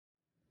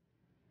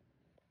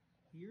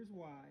here's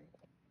why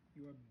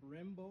your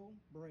Brembo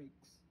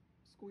brakes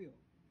squeal.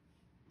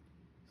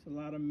 It's a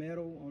lot of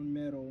metal on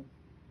metal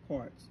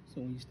parts.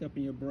 So when you step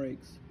in your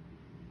brakes,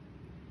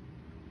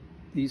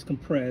 these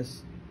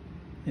compress,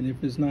 and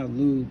if it's not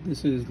lubed,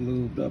 this is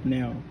lubed up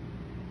now.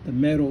 The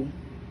metal,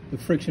 the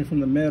friction from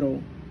the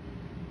metal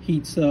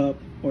heats up,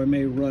 or it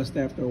may rust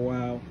after a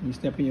while when you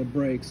step in your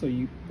brakes. So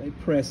they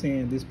press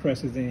in, this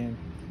presses in.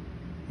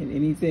 And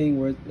anything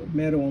where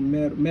metal on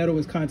metal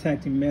is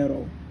contacting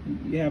metal,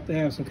 you have to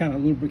have some kind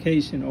of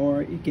lubrication,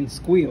 or it can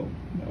squeal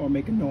or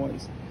make a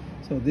noise.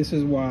 So this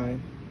is why,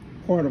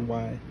 part of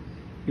why,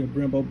 your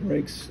Brembo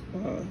brakes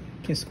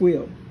can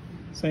squeal.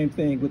 Same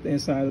thing with the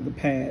inside of the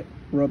pad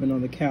rubbing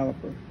on the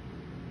caliper.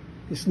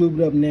 It's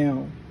lubed up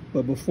now,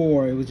 but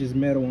before it was just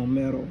metal on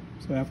metal.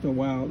 So after a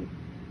while,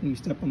 when you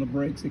step on the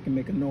brakes, it can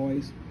make a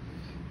noise,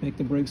 make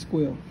the brake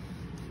squeal.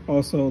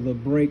 Also, the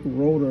brake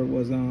rotor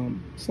was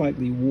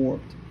slightly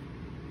warped.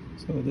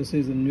 So this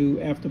is a new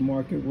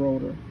aftermarket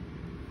rotor.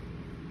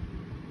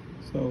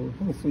 So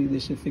hopefully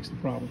this should fix the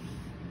problem.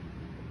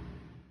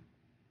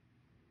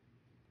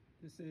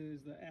 This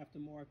is the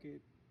aftermarket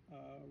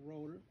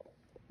rotor.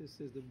 This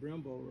is the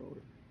Brembo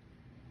rotor.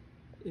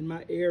 In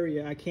my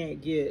area, I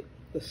can't get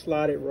the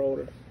slotted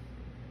rotor.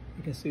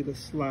 You can see the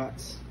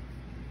slots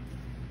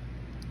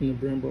in the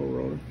Brembo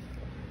rotor.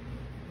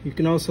 You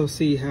can also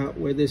see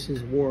where this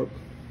is warped.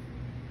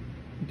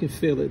 You can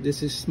feel it.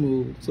 This is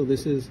smooth, so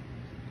this is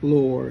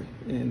lower,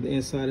 and the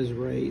inside is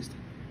raised.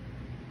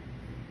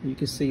 You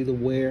can see the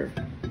wear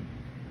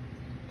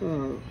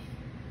on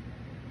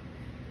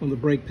the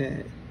brake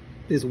pad.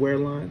 This wear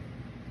line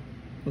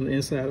on the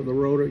inside of the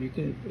rotor,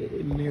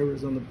 it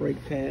mirrors on the brake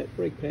pad.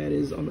 Brake pad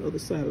is on the other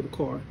side of the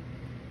car.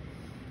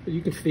 But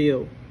you can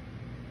feel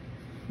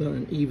the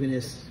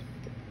unevenness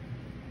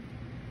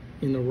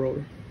in the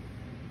rotor.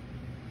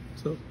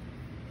 So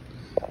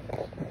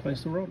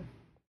replace the rotor.